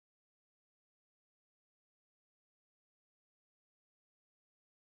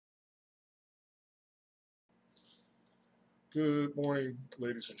Good morning,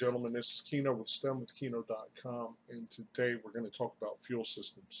 ladies and gentlemen. This is Keno with STEMwithKeno.com, and today we're going to talk about fuel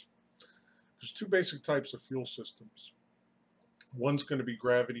systems. There's two basic types of fuel systems. One's going to be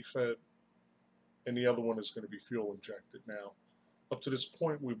gravity fed, and the other one is going to be fuel injected. Now, up to this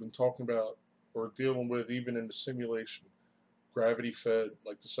point, we've been talking about or dealing with, even in the simulation, gravity fed,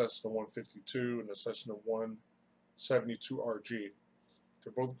 like the Cessna 152 and the Cessna 172RG.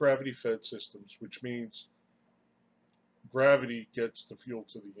 They're both gravity fed systems, which means gravity gets the fuel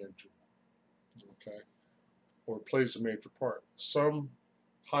to the engine, okay, or plays a major part. Some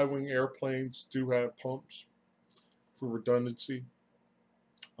high-wing airplanes do have pumps for redundancy,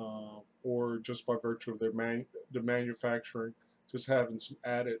 or just by virtue of the manufacturing, just having some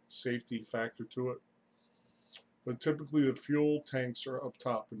added safety factor to it. But typically, the fuel tanks are up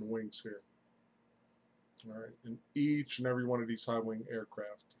top in the wings here. All right, in each and every one of these high-wing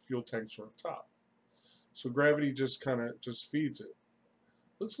aircraft, the fuel tanks are up top. So gravity just kind of feeds it.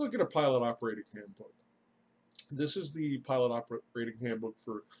 Let's look at a pilot operating handbook. This is the pilot operating handbook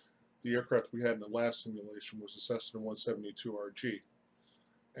for the aircraft we had in the last simulation, was the Cessna 172RG.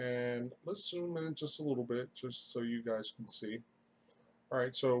 And let's zoom in just a little bit, just so you guys can see. All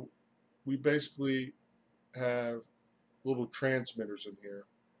right, so we basically have little transmitters in here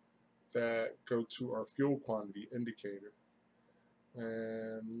that go to our fuel quantity indicator.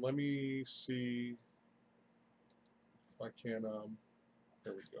 And let me see if I can,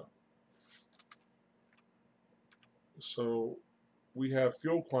 there we go. So we have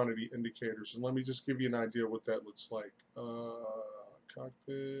fuel quantity indicators, and let me just give you an idea what that looks like.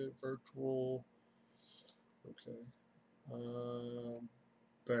 Cockpit, virtual, okay,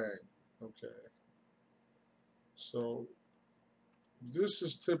 bang, okay. So this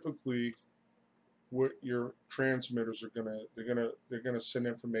is typically what your transmitters are they're gonna send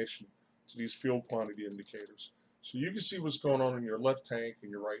information to these fuel quantity indicators. So you can see what's going on in your left tank and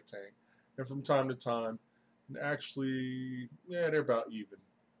your right tank, and from time to time, and actually, yeah, they're about even.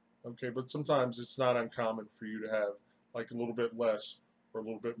 Okay, but sometimes it's not uncommon for you to have like a little bit less or a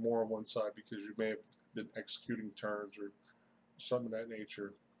little bit more on one side because you may have been executing turns or something of that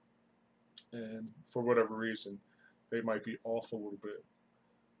nature, and for whatever reason, they might be off a little bit.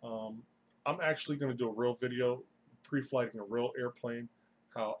 I'm actually going to do a real video, pre-flighting a real airplane,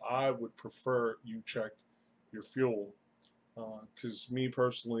 how I would prefer you check your fuel. Because me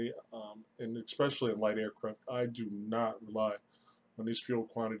personally, and especially in light aircraft, I do not rely on these fuel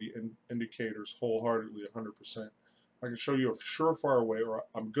quantity indicators wholeheartedly 100%. I can show you a surefire way, or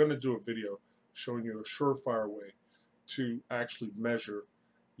I'm going to do a video showing you a surefire way to actually measure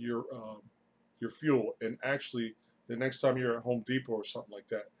your fuel. And actually, the next time you're at Home Depot or something like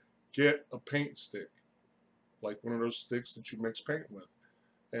that, get a paint stick, like one of those sticks that you mix paint with,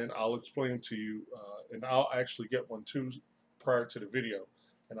 and I'll explain to you, and I'll actually get one too prior to the video,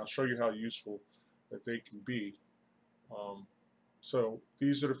 and I'll show you how useful that they can be. So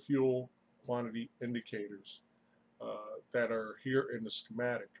these are the fuel quantity indicators that are here in the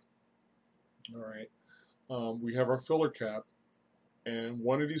schematic. All right, we have our filler cap, and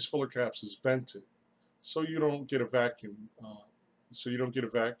one of these filler caps is vented, so you don't get a vacuum.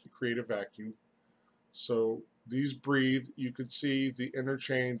 Create a vacuum. So these breathe. You can see the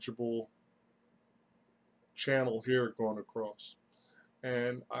interchangeable channel here going across.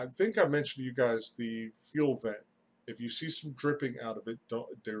 And I think I mentioned to you guys the fuel vent. If you see some dripping out of it,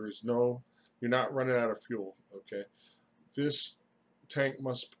 you're not running out of fuel, okay? This tank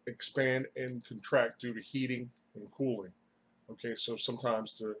must expand and contract due to heating and cooling, okay? So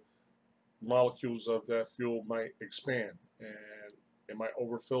sometimes the molecules of that fuel might expand and it might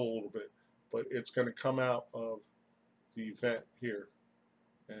overfill a little bit, but it's going to come out of the vent here,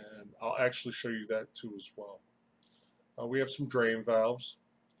 and I'll actually show you that too as well. We have some drain valves,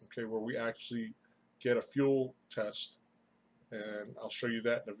 okay, where we actually get a fuel test, and I'll show you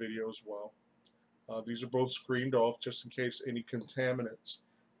that in a video as well. These are both screened off just in case any contaminants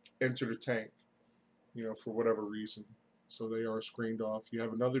enter the tank, for whatever reason. So they are screened off. You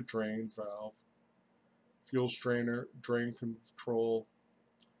have another drain valve, fuel strainer, drain control.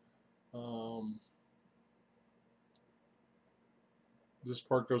 This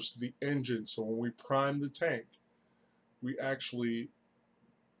part goes to the engine, so when we prime the tank, we actually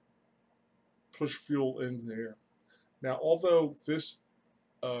push fuel in there. Now, although this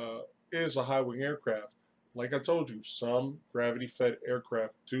is a high-wing aircraft, like I told you, some gravity-fed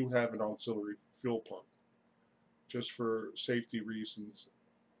aircraft do have an auxiliary fuel pump, just for safety reasons.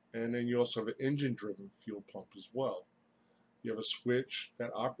 And then you also have an engine-driven fuel pump as well. You have a switch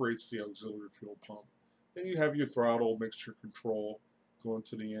that operates the auxiliary fuel pump. Then you have your throttle mixture control going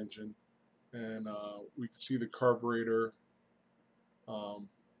to the engine. And we can see the carburetor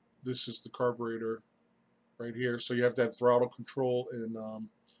This is the carburetor right here. So you have that throttle control, and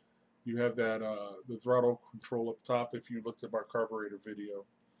you have that the throttle control up top if you looked at my carburetor video.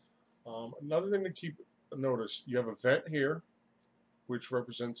 Another thing to keep notice, you have a vent here, which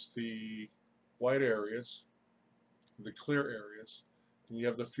represents the white areas, the clear areas, and you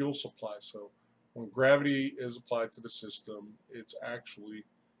have the fuel supply. So when gravity is applied to the system, it's actually,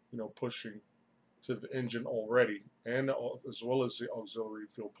 pushing to the engine already, and as well as the auxiliary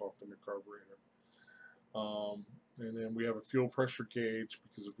fuel pump and the carburetor. And then we have a fuel pressure gauge,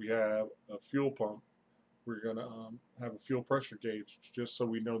 because if we have a fuel pump, we're going to have a fuel pressure gauge, just so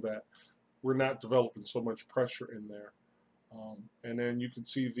we know that we're not developing so much pressure in there. And then you can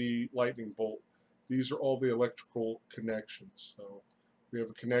see the lightning bolt. These are all the electrical connections. So we have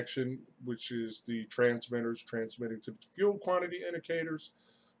a connection, which is the transmitters transmitting to the fuel quantity indicators.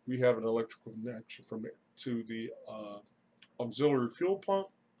 We have an electrical connection from it to the auxiliary fuel pump.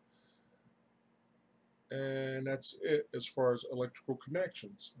 And that's it as far as electrical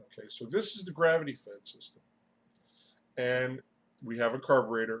connections. Okay, so this is the gravity fed system. And we have a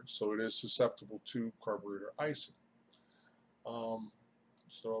carburetor, so it is susceptible to carburetor icing.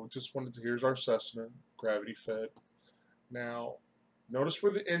 So I just wanted to, here's our Cessna, gravity fed. Now, notice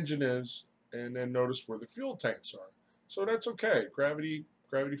where the engine is, and then notice where the fuel tanks are. So that's okay. Gravity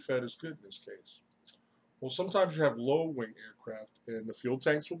fed is good in this case. Well, sometimes you have low wing aircraft, and the fuel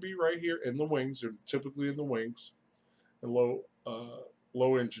tanks will be right here in the wings. They're typically in the wings, and low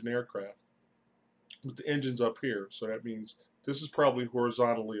engine aircraft. But the engine's up here, so that means this is probably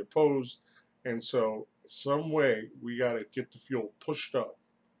horizontally opposed, and so some way we got to get the fuel pushed up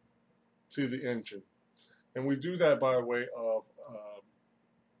to the engine, and we do that by way of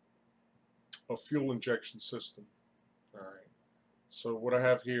a fuel injection system. All right. So what I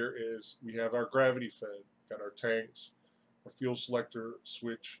have here is we have our gravity fed, got our tanks, our fuel selector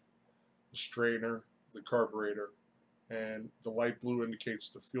switch, the strainer, the carburetor, and the light blue indicates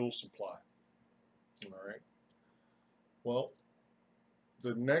the fuel supply. All right. Well,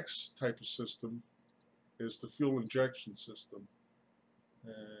 the next type of system is the fuel injection system,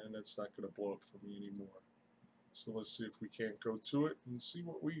 and that's not going to blow up for me anymore. So let's see if we can't go to it and see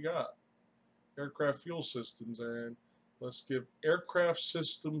what we got. Aircraft fuel systems, and let's give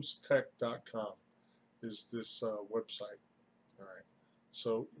aircraftsystemstech.com is this website. All right.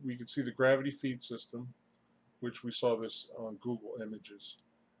 So we can see the gravity feed system, which we saw this on Google Images.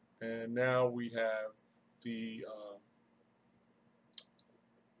 And now we have the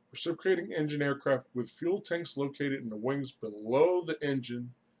reciprocating engine aircraft with fuel tanks located in the wings below the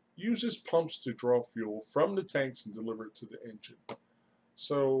engine, uses pumps to draw fuel from the tanks and deliver it to the engine.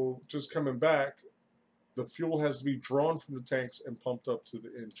 So just coming back, the fuel has to be drawn from the tanks and pumped up to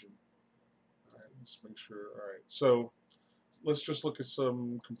the engine. All right, let's make sure. All right, so let's just look at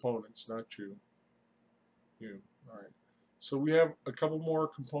some components, not you. All right. So we have a couple more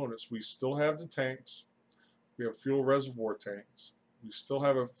components. We still have the tanks. We have fuel reservoir tanks. We still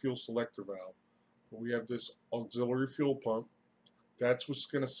have a fuel selector valve. But we have this auxiliary fuel pump. That's what's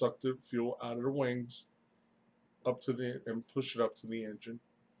going to suck the fuel out of the wings up to and push it up to the engine.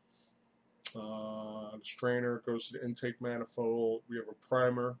 The strainer goes to the intake manifold. We have a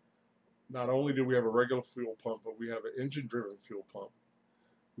primer. Not only do we have a regular fuel pump, but we have an engine-driven fuel pump.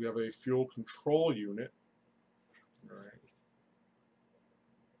 We have a fuel control unit. All right.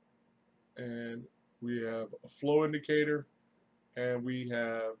 And we have a flow indicator, and we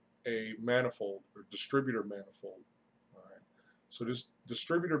have a manifold or distributor manifold. All right. So this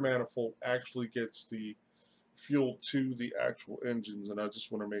distributor manifold actually gets the fuel to the actual engines, and I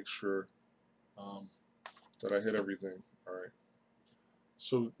just want to make sure that I hit everything. All right.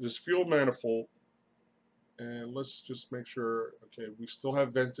 So this fuel manifold, and let's just make sure. Okay, we still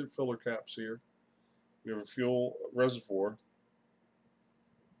have vented filler caps here. We have a fuel reservoir.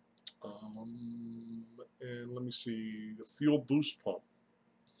 And let me see, the fuel boost pump.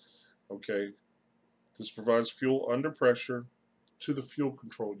 Okay, this provides fuel under pressure to the fuel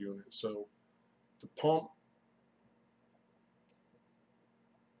control unit. So the pump,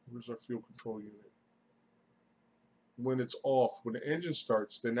 where's our fuel control unit? When it's off, when the engine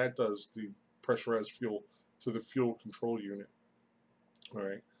starts, then that does the pressurized fuel to the fuel control unit. All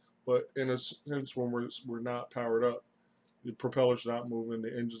right, but in a sense, when we're not powered up, the propeller's not moving, the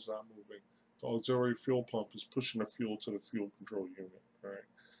engine's not moving. The auxiliary fuel pump is pushing the fuel to the fuel control unit. All right.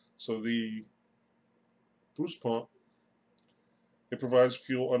 So the boost pump, it provides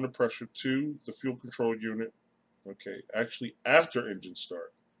fuel under pressure to the fuel control unit. Okay, actually after engine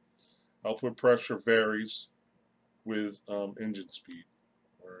start. Output pressure varies with engine speed.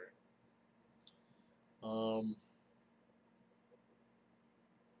 All right.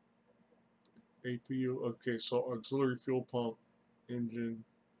 APU. Okay, so auxiliary fuel pump, engine,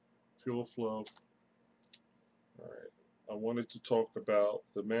 fuel flow. All right. I wanted to talk about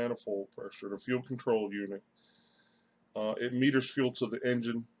the manifold pressure, the fuel control unit. It meters fuel to the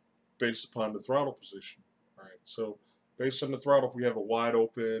engine based upon the throttle position. All right. So based on the throttle, if we have a wide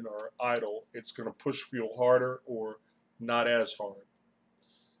open or idle, it's going to push fuel harder or not as hard.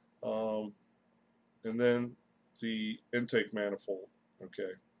 And then the intake manifold.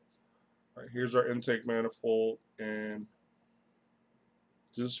 Okay. All right, here's our intake manifold, and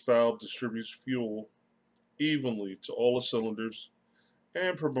this valve distributes fuel evenly to all the cylinders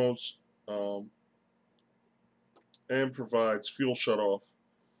and promotes and provides fuel shutoff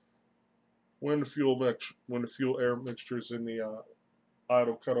when the fuel air mixture is in the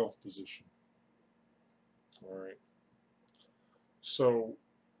idle cutoff position. All right. So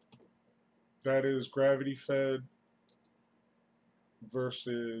that is gravity fed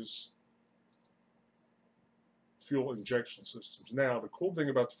versus fuel injection systems. Now, the cool thing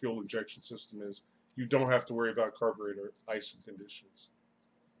about the fuel injection system is you don't have to worry about carburetor icing conditions.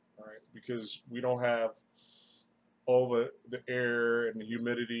 All right, because we don't have all the air and the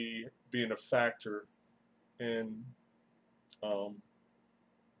humidity being a factor in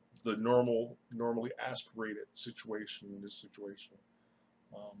the normally aspirated situation in this situation.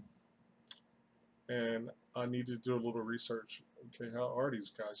 And I need to do a little research. Okay, how are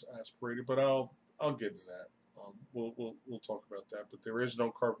these guys aspirated? But I'll get into that. We'll talk about that. But there is no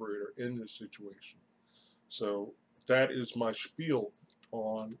carburetor in this situation. So that is my spiel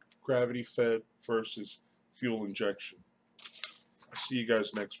on gravity fed versus fuel injection. I'll see you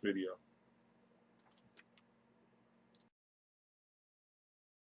guys next video.